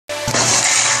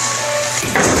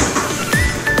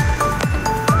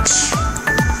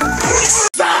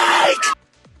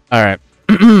All right.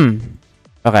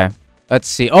 Okay. Let's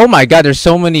see. Oh my God, there's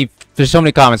so many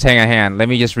comments. Hang on. Let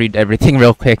me just read everything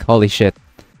real quick. Holy shit.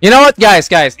 You know what, guys?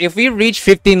 If we reach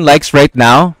 15 likes right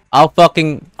now, I'll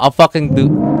fucking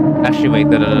do. Actually, wait.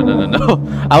 No.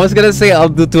 I was gonna say I'll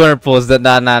do 200 pulls. No.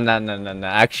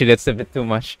 Actually, that's a bit too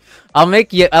much. I'll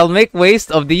make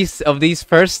waste of these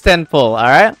first 10 pull. All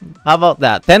right. How about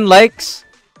that? 10 likes.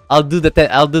 I'll do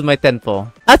my 10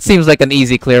 pull. That seems like an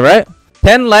easy clear, right?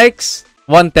 10 likes,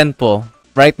 1 10 pull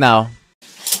right now.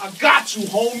 I got you,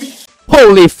 homie.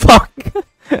 Holy fuck!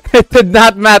 It did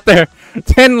not matter.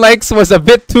 10 likes was a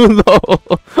bit too low.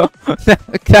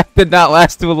 That did not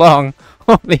last too long.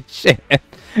 Holy shit.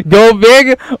 Go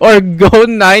big or go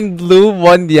 9 blue,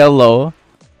 1 yellow.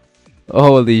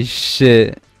 Holy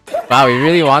shit. Wow, we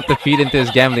really want to feed into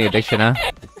his gambling addiction, huh?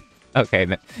 Okay,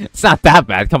 it's not that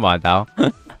bad. Come on now.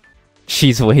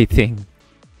 She's waiting.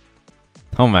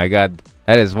 Oh my God.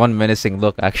 That is one menacing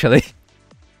look, actually.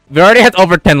 We already had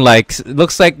over 10 likes. It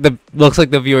looks like the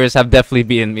viewers have definitely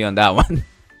beaten me on that one.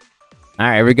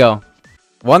 Alright, here we go.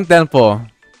 1 tempo.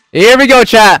 Here we go,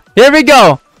 chat. Here we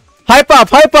go. Hype up.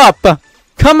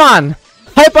 Come on.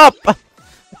 Hype up.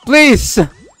 Please.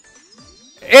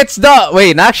 It's dog.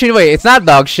 Wait, actually, wait. It's not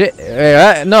dog shit.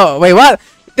 No, wait, what?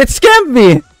 It scammed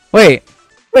me. Wait,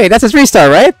 that's a 3-star,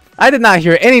 right? I did not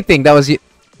hear anything. That was you.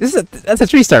 That's a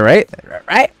 3-star, right?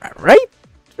 Right?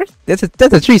 That's a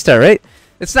 3-star, right?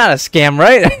 It's not a scam,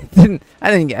 right?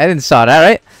 I didn't saw that,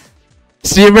 right?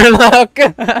 Streamer luck.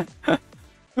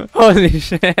 Holy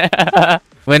shit.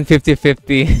 Win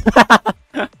 50-50.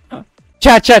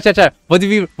 Chat. What do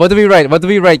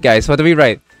we write, guys? What do we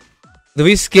write? Do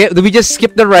we just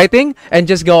skip the writing and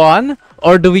just go on?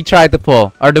 Or do we try to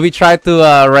pull? Or do we try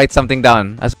to write something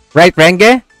down? Right,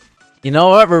 Renge? You know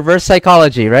what? Reverse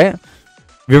psychology, right?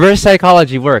 Reverse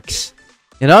psychology works.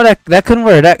 You know that can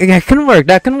work. That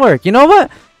can work. You know what?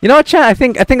 Chat. I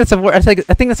think that's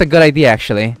a good idea,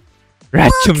 actually.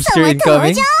 Rat Chumster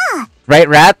incoming. Right,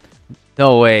 Rat?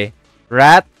 No way.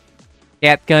 Rat?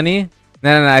 Cat Gunny?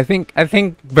 No. I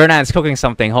think Bernard's cooking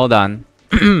something. Hold on.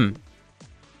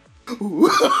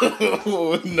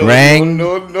 Rang.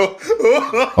 No.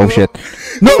 Oh shit.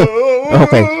 No.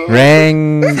 Okay.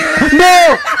 Rang.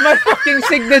 No. My fucking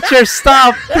signature.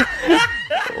 Stop.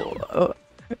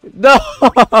 No.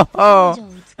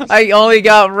 I only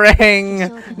got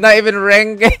Rang. Not even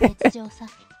Rang.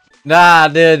 Nah,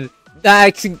 dude.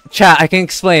 Chat. I can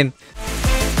explain.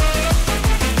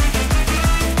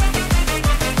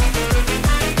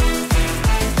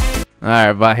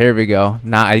 Alright, but here we go.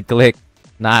 Nah, I click.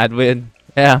 Nah, I'd win.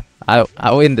 Yeah,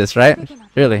 I win this, right?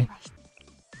 Really?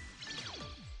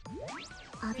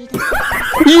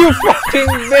 You fucking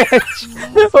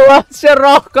bitch! What's your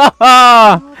rock?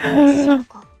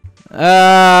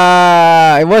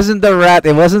 It wasn't the rat,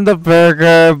 it wasn't the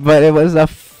burger, but it was a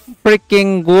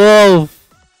freaking wolf.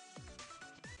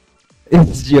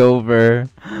 It's Jover.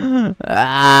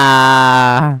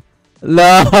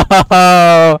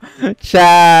 No!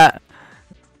 Chat!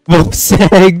 Both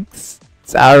eggs.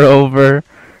 It's our over.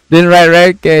 Didn't write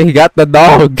right? He got the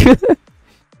dog.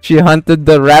 She hunted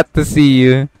the rat to see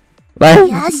you.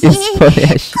 Life is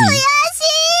Koyashi.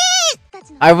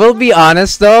 I will be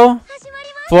honest though.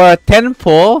 For a 10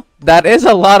 pull, that is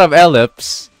a lot of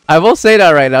ellipse. I will say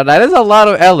that right now. That is a lot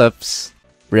of ellipse.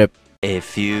 Rip. A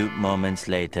few moments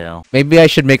later. Maybe I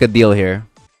should make a deal here.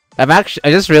 I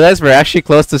just realized we're actually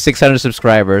close to 600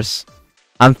 subscribers.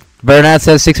 Bernard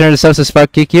says 600 subs to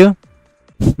Spark Kikyou.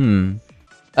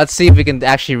 Let's see if we can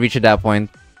actually reach at that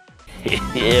point.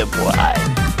 Yeah, boy.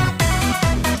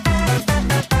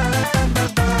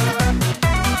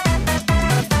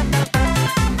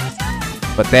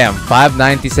 But damn,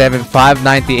 597,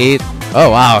 598.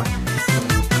 Oh wow.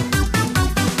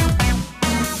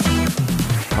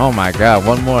 Oh my god,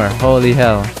 one more. Holy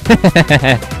hell.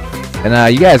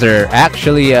 And you guys are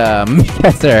actually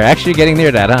getting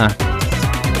near that, huh?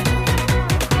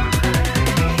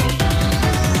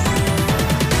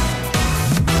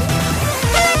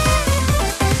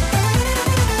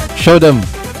 Show them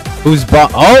who's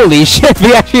bought. Holy shit,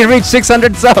 we actually reached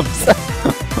 600 subs.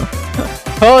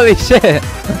 Holy shit.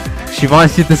 She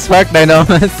wants you to spark,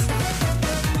 Dainomas.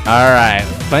 Alright,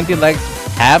 20 likes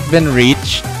have been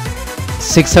reached.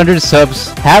 600 subs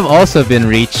have also been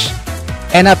reached.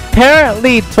 And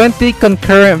apparently 20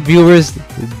 concurrent viewers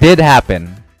did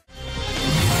happen.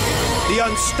 The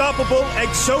unstoppable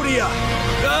Exodia.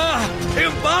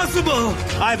 Impossible!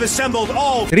 I've assembled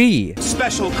all 3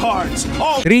 special cards,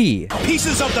 all 3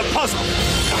 pieces of the puzzle.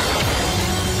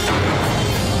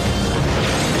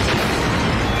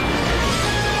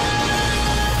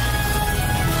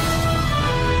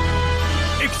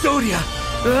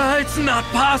 Exodia! It's not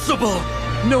possible!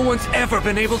 No one's ever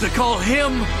been able to call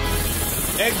him!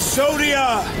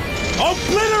 Exodia!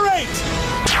 Obliterate!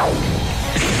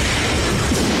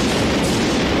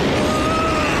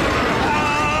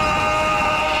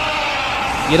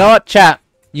 You know what, chat?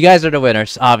 You guys are the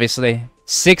winners, obviously.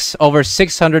 Over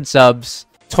 600 subs,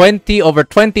 20 over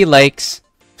 20 likes,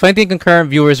 20 concurrent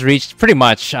viewers reached pretty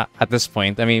much at this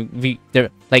point. I mean, we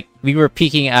were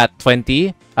peaking at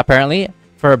 20 apparently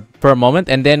for a moment,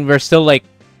 and then we're still like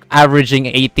averaging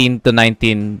 18 to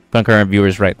 19 concurrent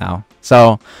viewers right now.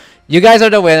 So, you guys are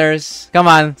the winners. Come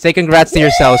on, say congrats to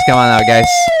yourselves. Come on now, guys.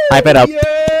 Hype it up.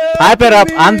 Hype it up.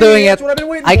 I'm doing it.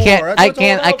 I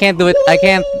can't do it.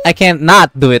 I can't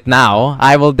not do it now.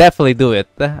 I will definitely do it.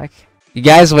 You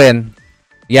guys win.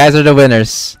 You guys are the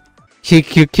winners.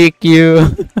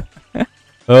 Kikyou.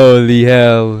 Holy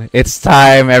hell. It's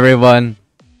time, everyone.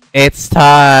 It's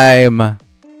time.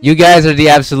 You guys are the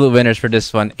absolute winners for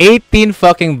this one. 18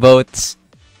 fucking votes.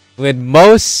 With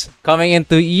most coming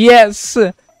into yes,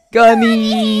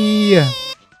 Gunny.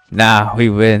 Nah, we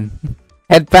win.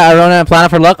 Head pat around and plan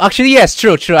for luck. Actually, yes,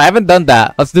 true. I haven't done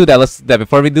that. Let's do that.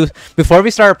 Before we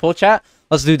start our poll chat.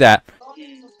 Let's do that. All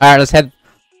right, let's head.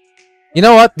 You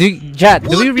know what? Chat,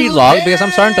 do we relog? Because I'm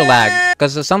starting to lag.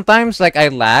 Because sometimes like I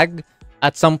lag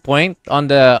at some point on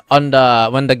the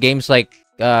when the game's like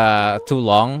too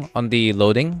long on the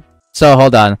loading. So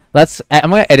hold on.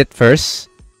 I'm gonna edit first.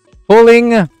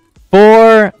 Pulling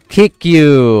for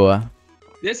Kikyou.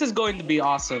 This is going to be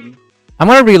awesome. I'm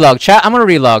gonna relog, chat. I'm gonna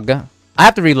relog. I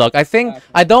have to relog. I think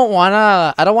I don't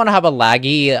wanna have a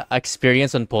laggy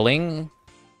experience on pulling.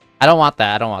 I don't want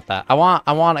that.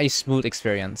 I want a smooth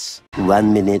experience.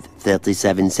 1 minute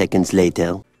 37 seconds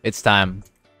later. It's time.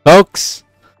 Folks,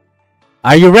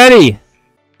 are you ready?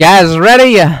 Guys,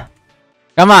 ready?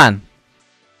 Come on.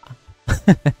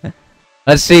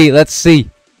 Let's see.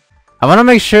 I want to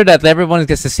make sure that everyone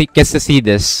gets to see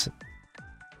this.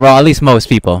 Well, at least most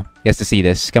people gets to see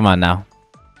this. Come on now.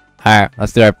 All right,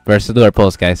 let's do our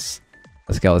polls, guys.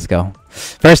 Let's go.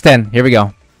 First 10. Here we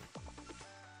go.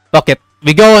 Fuck it.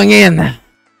 We going in.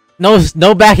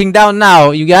 No backing down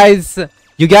now. You guys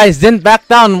didn't back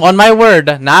down on my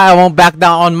word. Now I won't back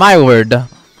down on my word.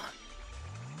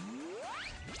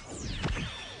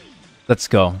 Let's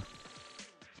go.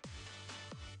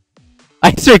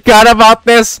 I forgot about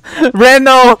this.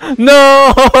 Reno,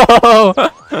 no.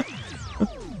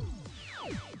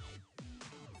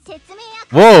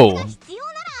 Whoa.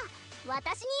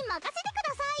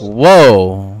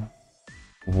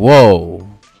 Whoa.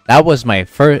 That was my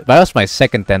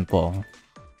second 10 pull.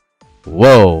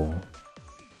 Whoa.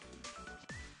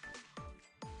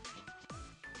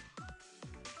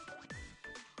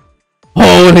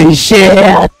 Holy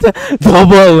shit!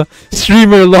 Double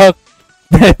streamer luck.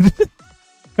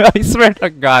 I swear to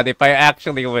God, if I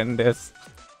actually win this,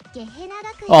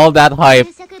 all that hype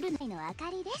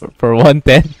for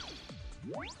 110.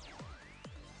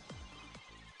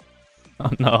 Oh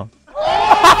no.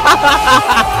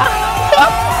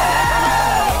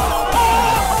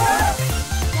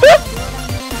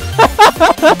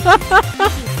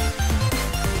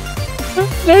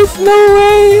 There's no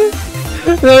way.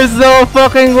 There's no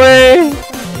fucking way.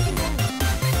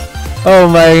 Oh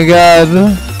my god.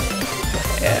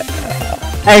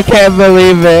 I can't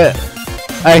believe it.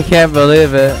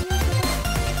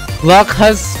 Luck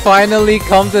has finally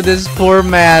come to this poor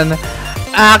man.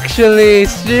 Actually,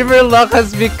 streamer luck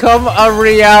has become a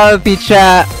reality,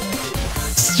 chat.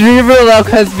 Streamer luck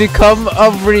has become a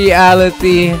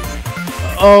reality.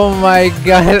 Oh my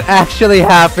god, it actually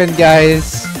happened,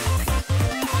 guys.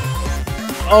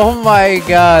 Oh my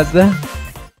god.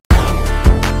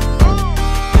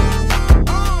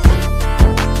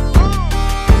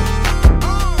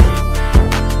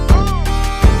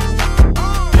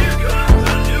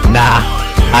 Nah,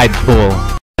 I'd pull.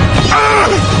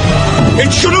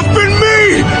 It should have been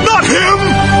me, not him!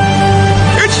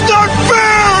 It's not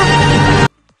fair!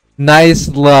 Nice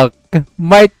luck.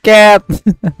 My cat!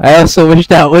 I also wish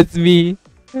that was me.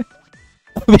 I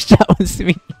wish that was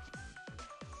me.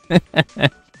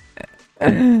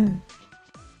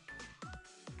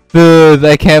 Dude,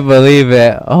 I can't believe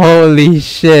it. Holy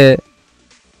shit.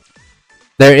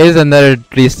 There is another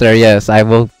 3-star, yes, I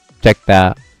will check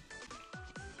that.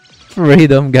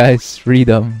 Freedom, guys,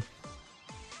 freedom.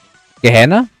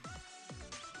 Gehenna?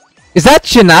 Is that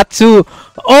Chinatsu?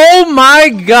 Oh my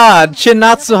god!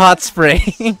 Chinatsu hot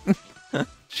spray.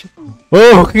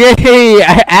 Okay,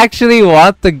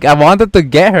 I wanted to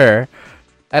get her.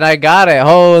 And I got it.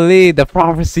 Holy, the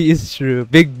prophecy is true.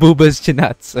 Big boobas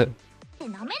Chinatsu.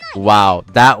 Wow,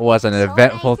 that was an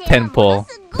eventful 10 pull.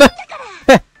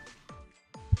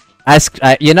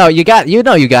 You know you gotta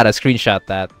screenshot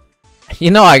that.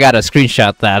 You know I gotta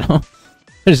screenshot that.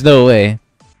 There's no way.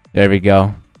 There we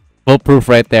go. Full proof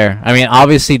right there. I mean,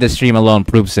 obviously the stream alone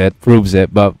proves it,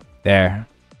 but there.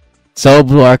 So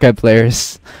Blue Archive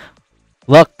players,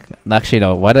 luck. Actually,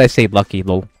 no. Why did I say lucky?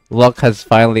 Luck has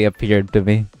finally appeared to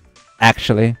me.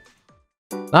 Actually,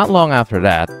 not long after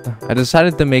that, I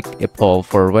decided to make a poll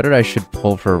for whether I should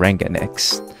pull for Renga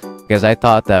next, because I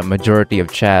thought that majority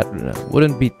of chat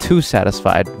wouldn't be too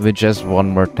satisfied with just one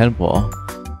more 10 pull.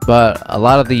 But a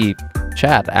lot of the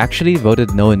chat actually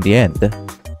voted no in the end.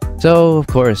 So, of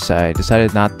course, I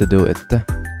decided not to do it.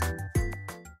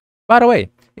 By the way,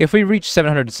 if we reach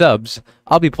 700 subs,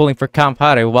 I'll be pulling for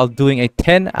Campare while doing a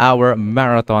 10-hour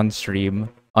marathon stream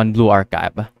on Blue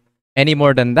Archive. Any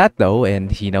more than that, though, and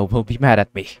Hino will be mad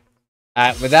at me.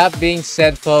 With that being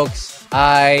said, folks,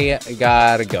 I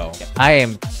gotta go. I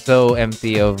am so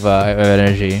empty of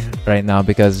energy right now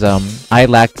because I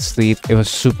lacked sleep. It was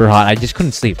super hot. I just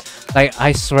couldn't sleep. Like,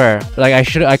 I swear, like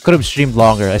I could have streamed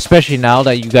longer, especially now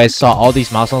that you guys saw all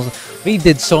these milestones. We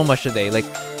did so much today. Like,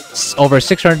 over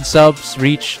 600 subs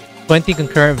reached, 20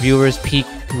 concurrent viewers peaked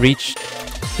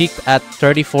at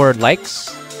 34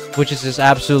 likes, which is just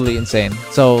absolutely insane.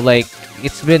 So like,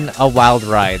 it's been a wild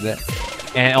ride,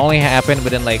 and it only happened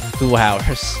within like 2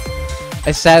 hours.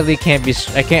 I sadly can't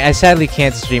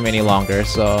stream any longer.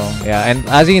 So yeah, and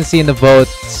as you can see in the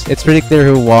votes, it's pretty clear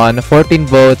who won. 14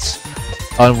 votes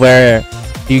on where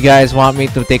you guys want me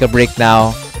to take a break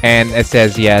now, and it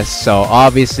says yes. So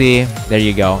obviously, there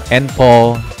you go. End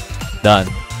poll done.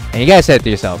 And you guys said to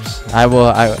yourselves, I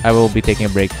will be taking a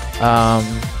break.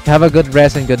 Have a good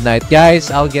rest and good night, guys.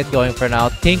 I'll get going for now.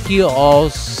 Thank you all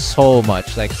so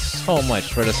much, like so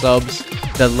much, for the subs,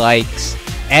 the likes,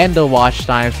 and the watch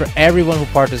times, for everyone who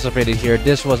participated here.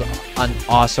 This was an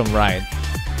awesome ride.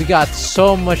 We got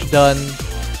so much done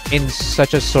in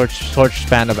such a short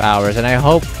span of hours, and I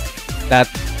hope that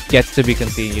gets to be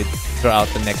continued throughout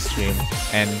the next stream,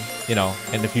 and you know,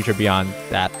 in the future beyond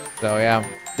that. So yeah,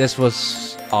 this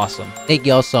was awesome. Thank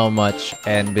you all so much,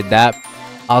 and with that,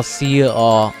 I'll see you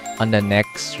all on the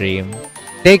next stream.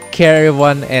 Take care,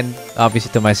 everyone, and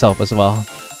obviously to myself as well.